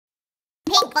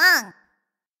Pinkfong!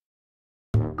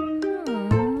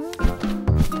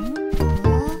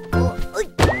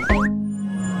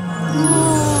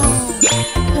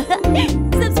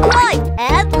 Subscribe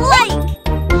and like!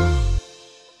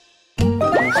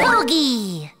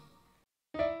 Hogi!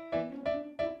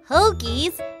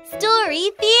 Hogi's Story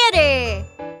Theater!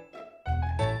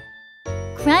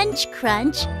 Crunch,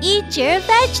 crunch, eat your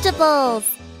vegetables!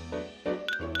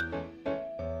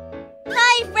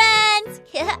 Hi, friends!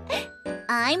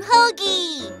 I'm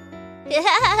Hogi!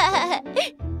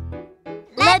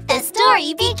 Let the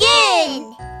story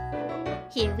begin!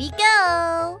 Here we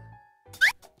go!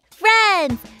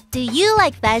 Friends, do you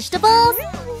like vegetables?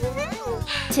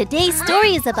 Today's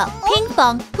story is about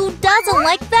Pinkfong, who doesn't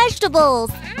like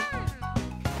vegetables.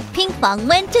 Pinkfong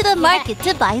went to the market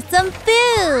to buy some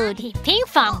food. Hey,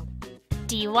 Pinkfong,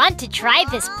 do you want to try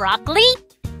this broccoli?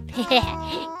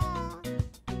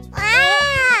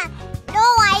 No,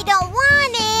 I don't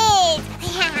want it!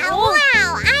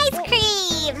 Wow, ice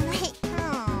cream!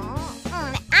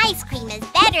 Ice cream is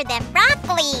better than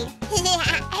broccoli!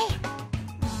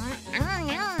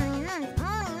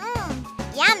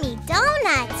 Yummy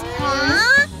donuts,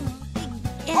 huh?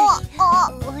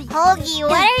 Hogi,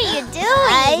 what are you doing?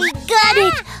 I got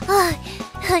it!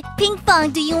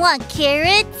 Pinkfong, do you want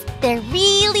carrots? They're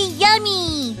really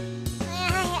yummy!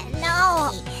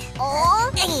 No.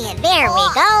 There we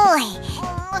go.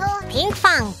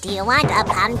 Pinkfong, do you want a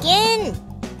pumpkin?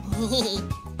 Ew!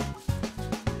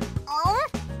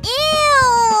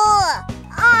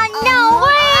 Oh, no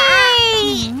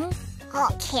way!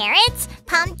 Carrots?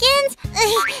 Pumpkins?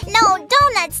 No,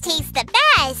 donuts taste the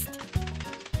best.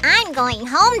 I'm going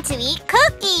home to eat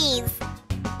cookies.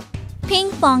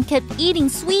 Pinkfong kept eating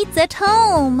sweets at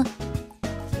home.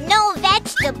 No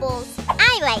vegetables.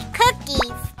 I like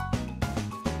cookies.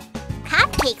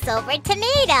 Cupcakes over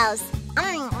tomatoes.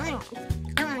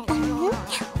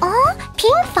 Oh,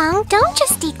 Pinkfong, don't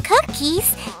just eat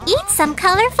cookies. Eat some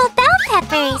colorful bell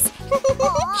peppers.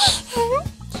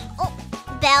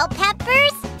 Bell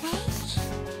peppers?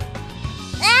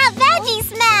 Ah, veggie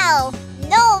smell!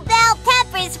 No bell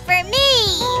peppers for me!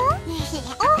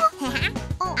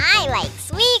 I like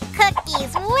sweet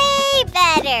cookies way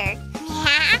better.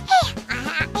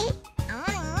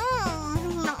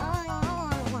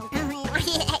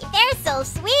 They're so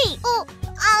sweet. Oh,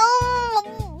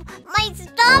 my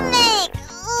stomach.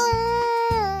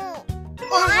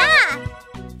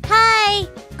 Hi,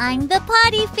 I'm the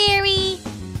potty fairy.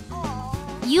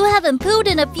 You haven't pooed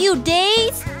in a few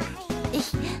days?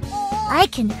 I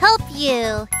can help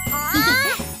you.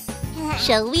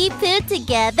 Shall we poo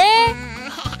together?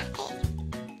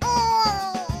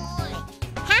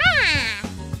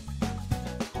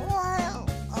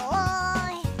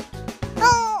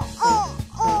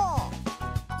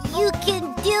 You can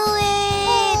do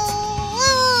it!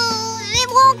 It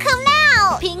won't come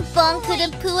out! Pinkfong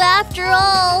couldn't poo after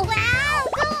all.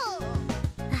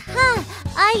 Aha,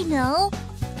 I know.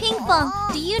 Pinkfong,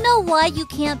 do you know why you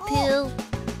can't poo?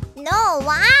 No,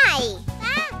 why?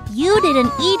 You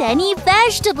didn't eat any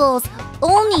vegetables,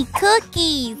 only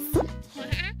cookies.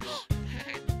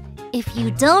 If you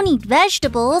don't eat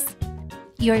vegetables,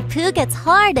 your poo gets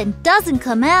hard and doesn't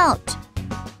come out.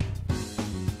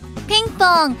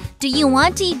 Pinkfong, do you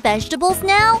want to eat vegetables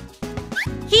now?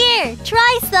 Here,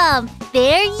 try some.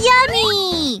 They're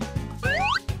yummy.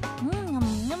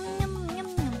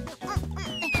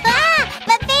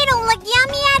 But they don't look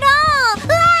yummy at all.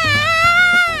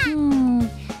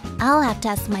 I'll have to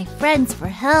ask my friends for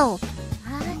help.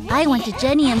 I went to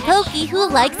Jenny and Pokey, who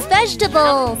likes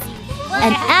vegetables,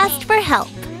 and asked for help.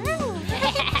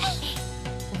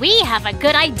 We have a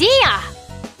good idea!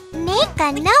 Make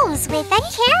a nose with a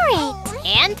carrot.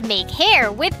 And make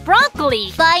hair with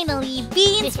broccoli. Finally,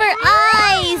 beans for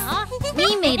eyes!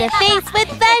 We made a face with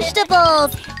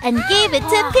vegetables and gave it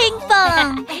to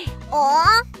Pinkfong.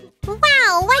 Oh,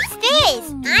 wow, what's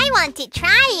this? I want to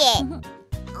try it.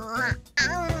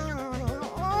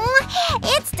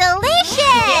 It's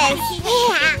delicious!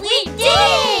 We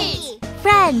did!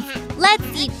 Friends, let's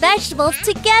eat vegetables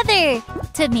together.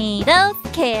 Tomatoes,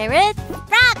 carrots,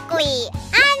 Broccoli,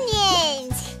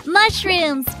 onions.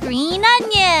 mushrooms, green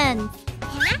onions.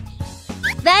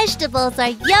 Vegetables are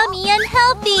yummy and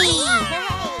healthy.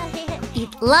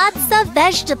 Eat lots of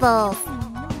vegetables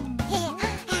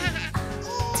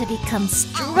to become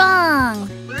strong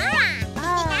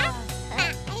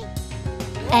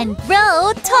and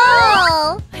grow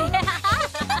tall.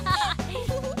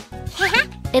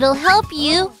 It'll help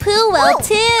you poo well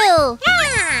too.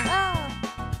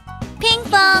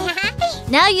 Pinkfong,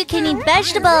 now you can eat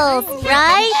vegetables,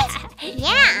 right?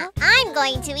 Yeah, I'm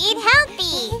going to eat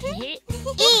healthy.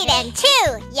 and chew.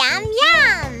 Yum,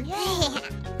 yum.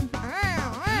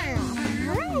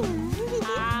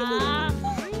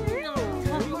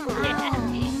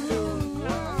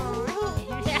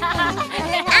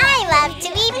 I love to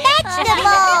eat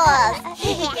vegetables.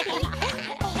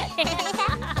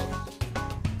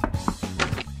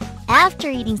 After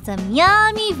eating some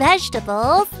yummy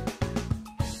vegetables,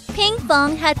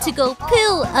 Pinkfong had to go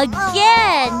poo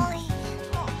again.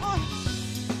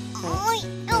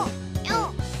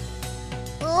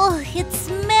 Oh, it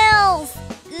smells.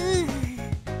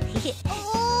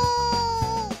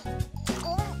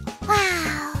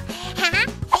 Wow.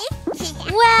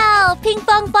 Wow,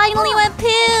 Pinkfong finally went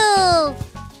poo.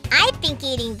 I think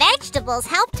eating vegetables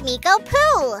helped me go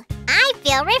poo. I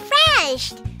feel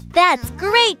refreshed. That's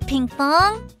great,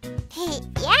 Pinkfong.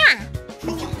 Yeah.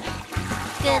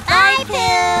 Goodbye,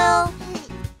 Pooh!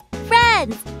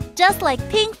 Friends, just like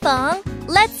Pinkfong,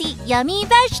 let's eat yummy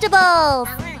vegetables!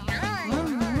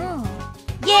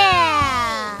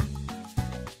 Yeah!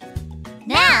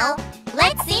 Now,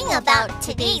 let's sing about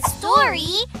today's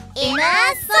story in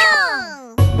a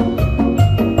song.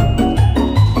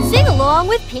 Sing along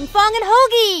with Pinkfong and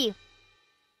Hogi.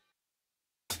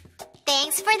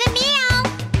 Thanks for the meal.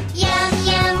 Yum,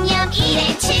 yum, yum, eat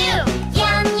it too.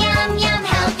 Yum, yum, yum,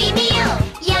 healthy meal.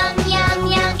 Yum,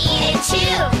 yum, yum, eat it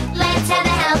too. Let's have a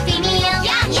healthy meal.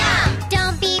 Yum, yum.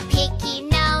 Don't be picky,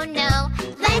 no, no.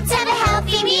 Let's have a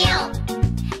healthy meal.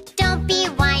 Don't be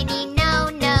whiny, no,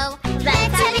 no.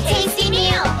 Let's have a tasty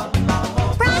meal.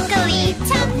 Broccoli,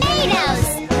 tomatoes,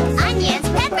 onions,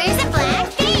 peppers, and black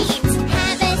beans.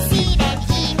 Have a seat and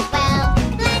eat well.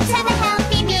 Let's have a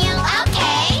healthy meal.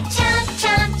 Okay. Chomp,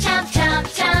 chomp, chomp, chomp,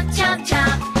 chomp, chomp,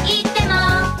 chomp. Eat them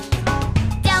all.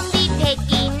 Don't be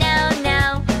picky, no,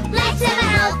 no. Let's have a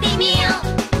healthy meal.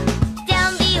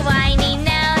 Don't be whiny,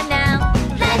 no, no.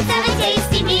 Let's have a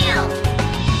tasty meal.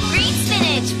 Green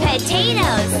spinach,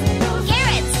 potatoes,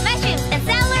 carrots, mushrooms, and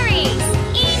celeries.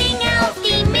 Eating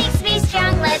healthy makes me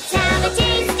strong. Let's have a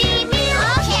tasty meal.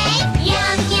 Okay.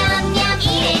 Yum, yum, yum,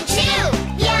 eat it too.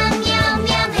 Yum, yum,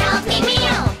 yum, healthy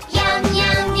meal. Yum,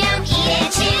 yum, yum, eat it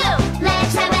too.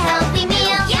 Let's have a healthy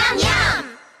meal. Yum, yum.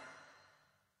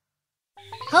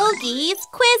 Hogi's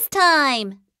quiz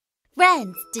time!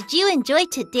 Friends, did you enjoy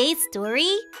today's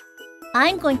story?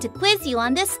 I'm going to quiz you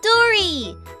on this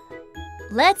story.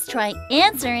 Let's try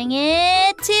answering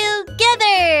it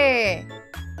together.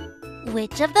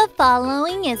 Which of the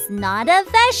following is not a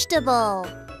vegetable?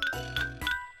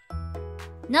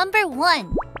 Number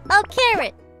 1, a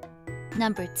carrot.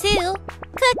 Number 2,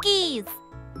 cookies.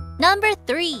 Number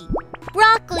 3,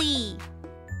 broccoli.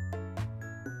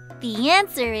 The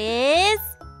answer is...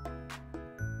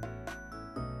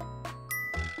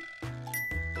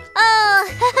 Oh,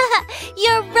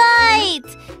 you're right!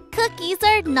 Cookies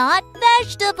are not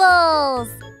vegetables!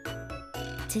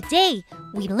 Today,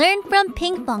 we learned from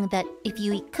Pinkfong that if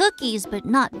you eat cookies but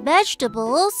not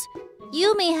vegetables,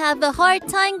 you may have a hard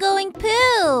time going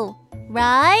poo,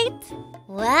 right?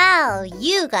 Wow,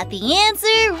 you got the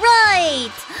answer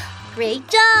right! Great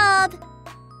job!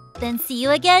 Then see you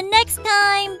again next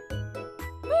time!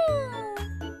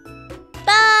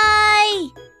 Bye!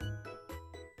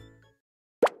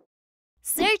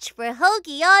 Search for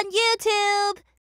Hogi on YouTube!